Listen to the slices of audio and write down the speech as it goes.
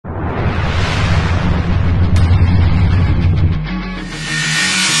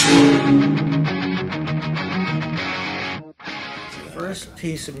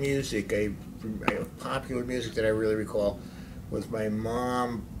piece of music, popular music that I really recall, was my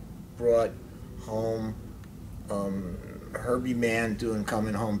mom brought home Herbie Mann doing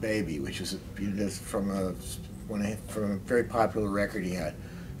 "Coming Home Baby," which is from a very popular record he had.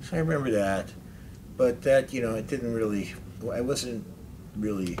 So I remember that, but that it didn't really. I wasn't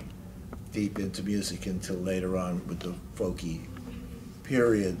really deep into music until later on with the folky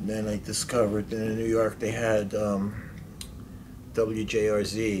period. And then I discovered that in New York they had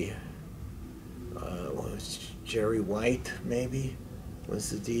WJRZ. Was Jerry White maybe was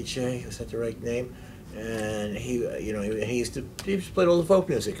the DJ? Was that the right name? And he used to play all the folk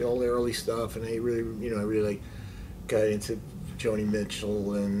music, all the early stuff, and I really got into Joni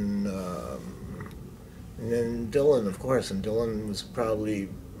Mitchell and then Dylan, of course. And Dylan was probably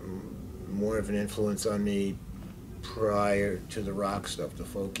more of an influence on me prior to the rock stuff, the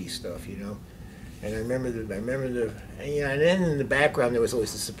folky stuff, And I remember and then in the background there was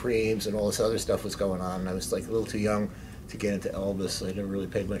always the Supremes and all this other stuff was going on. And I was like a little too young to get into Elvis. I never really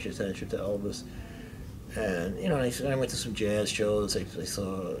paid much attention to Elvis. And I went to some jazz shows. I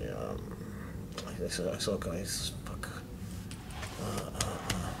saw guys,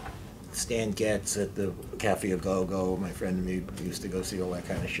 Stan Getz at the Cafe A Go Go. My friend and me used to go see all that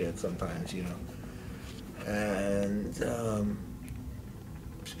kind of shit sometimes, And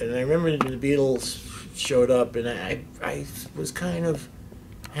I remember the Beatles showed up, and I was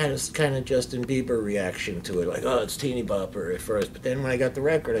had a kind of Justin Bieber reaction to it, like, oh, it's Teeny Bopper at first. But then when I got the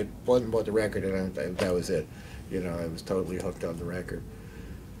record, I bought the record, and that was it. I was totally hooked on the record.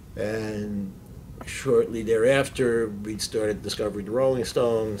 And shortly thereafter, we started discovering the Rolling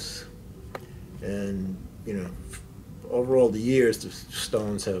Stones, and over all the years, the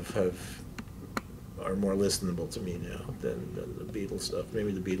Stones are more listenable to me now than the Beatles stuff.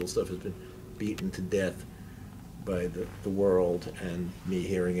 Maybe the Beatles stuff has been beaten to death by the world and me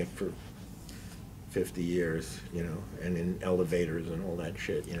hearing it for 50 years, and in elevators and all that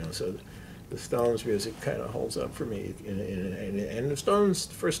shit, So the Stones music kind of holds up for me. And the Stones,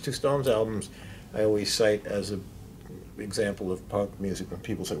 the first two Stones albums, I always cite as an example of punk music. When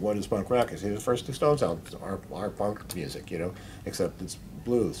people say, "What is punk rock?" I say the first two Stones albums are punk music, except it's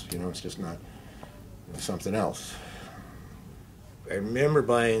blues. It's just not something else. I remember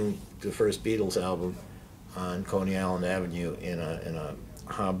buying the first Beatles album on Coney Island Avenue in a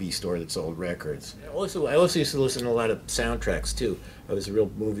hobby store that sold records. I also used to listen to a lot of soundtracks too. I was a real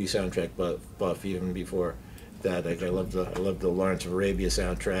movie soundtrack buff even before that. I loved the Lawrence of Arabia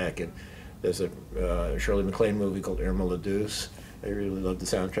soundtrack, and there's a Shirley MacLaine movie called Irma la Douce. I really loved the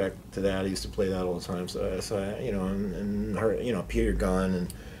soundtrack to that. I used to play that all the time. So and her, Peter Gunn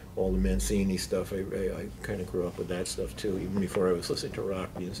and all the Mancini stuff. I kind of grew up with that stuff too, even before I was listening to rock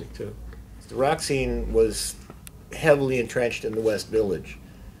music too. The rock scene was heavily entrenched in the West Village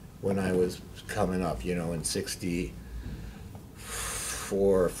when I was coming up, in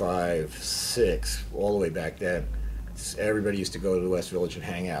 64, 5, 6, all the way back then. Everybody used to go to the West Village and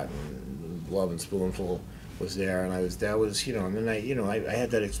hang out, and Love and Spoonful was there, and and then I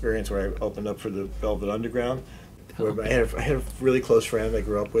had that experience where I opened up for the Velvet Underground, where I had a really close friend I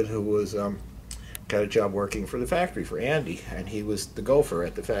grew up with who was got a job working for the factory for Andy, and he was the gopher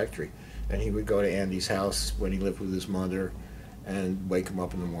at the factory. And he would go to Andy's house when he lived with his mother and wake him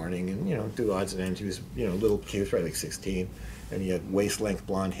up in the morning and, do odds and ends. He was, he was probably like 16, and he had waist-length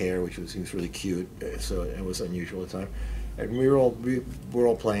blonde hair, he was really cute, so it was unusual at the time. And we were all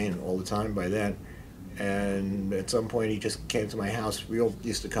playing all the time by then. And at some point he just came to my house. We all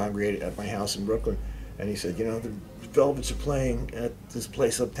used to congregate at my house in Brooklyn, and he said, the Velvets are playing at this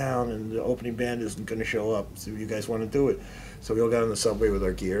place uptown, and the opening band isn't going to show up, so you guys want to do it? So we all got on the subway with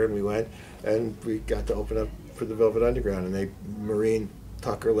our gear, and we went, and we got to open up for the Velvet Underground, and Maureen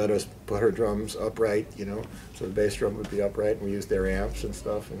Tucker let us put her drums upright, so the bass drum would be upright, and we used their amps and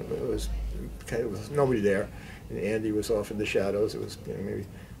stuff, and it was nobody there, and Andy was off in the shadows. It was maybe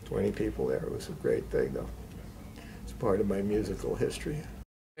 20 people there. It was a great thing, though. It's part of my musical history.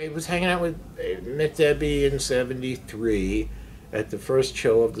 I was hanging out met Debbie in '73 at the first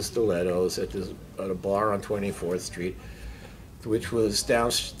show of the Stilettos at a bar on 24th Street, which was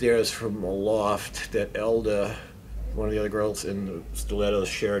downstairs from a loft that Elda, one of the other girls in the Stilettos,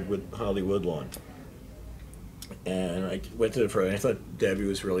 shared with Holly Woodlawn. And I went to the first, and I thought Debbie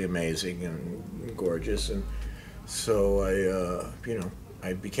was really amazing and gorgeous, and so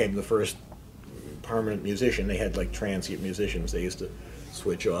I became the first permanent musician. They had like transient musicians. They used to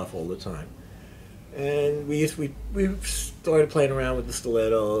switch off all the time. And we started playing around with the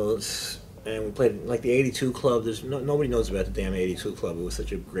Stilettos, and we played like the 82 Club. Nobody knows about the damn 82 Club. It was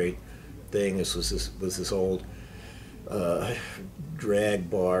such a great thing. This was this old uh, drag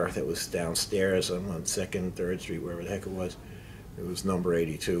bar that was downstairs on 2nd, 3rd Street, wherever the heck it was. It was number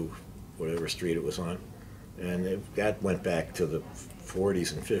 82, whatever street it was on. And that went back to the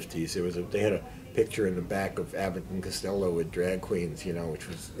 40s and 50s. They had a picture in the back of Abbott and Costello with drag queens, you know, which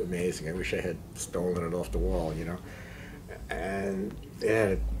was amazing. I wish I had stolen it off the wall, you know. And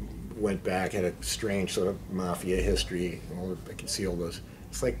it went back, had a strange sort of mafia history. I could see all those.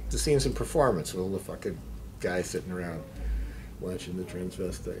 It's like the scenes in Performance with all the fucking guys sitting around watching the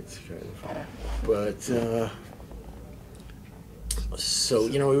transvestites. But so,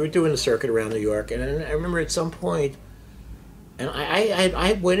 you know, we were doing a circuit around New York, and I remember at some point, and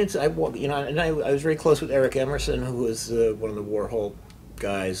I went into, you know, and I was very close with Eric Emerson, who was one of the Warhol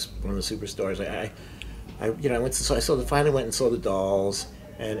guys, one of the superstars. You know, finally went and saw the Dolls,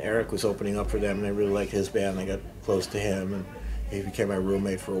 and Eric was opening up for them, and I really liked his band. I got close to him, and he became my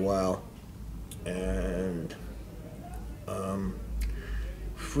roommate for a while, and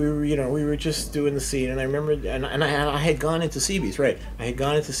we were just doing the scene, and I remember, and I had gone into CB's, right? I had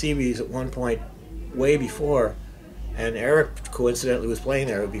gone into CB's at one point, way before, and Eric coincidentally was playing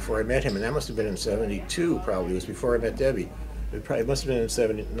there before I met him, and that must have been in '72, probably. It was before I met Debbie. It must have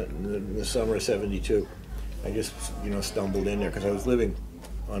been in the summer of '72. I just, you know, stumbled in there because I was living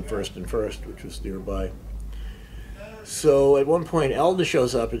on First and First, which was nearby. So at one point, Elda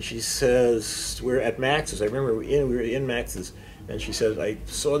shows up and she says, we're at Max's. I remember we were in Max's, and she says, I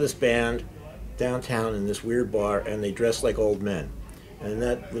saw this band downtown in this weird bar, and they dressed like old men. And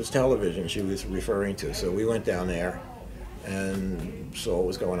that was television she was referring to. So we went down there and saw what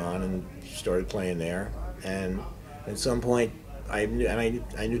was going on and started playing there. And at some point, I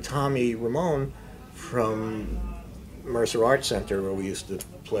knew Tommy Ramone from Mercer Art Center, where we used to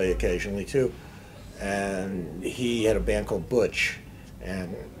play occasionally too. And he had a band called Butch,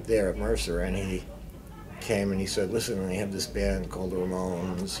 and there at Mercer, and he came and he said, listen, I have this band called the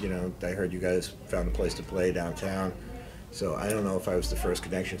Ramones, you know, I heard you guys found a place to play downtown. So I don't know if I was the first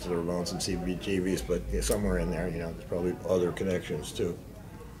connection to the Ramones and CBGBs, but somewhere in there, you know, there's probably other connections too.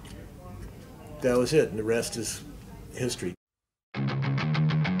 That was it, and the rest is history.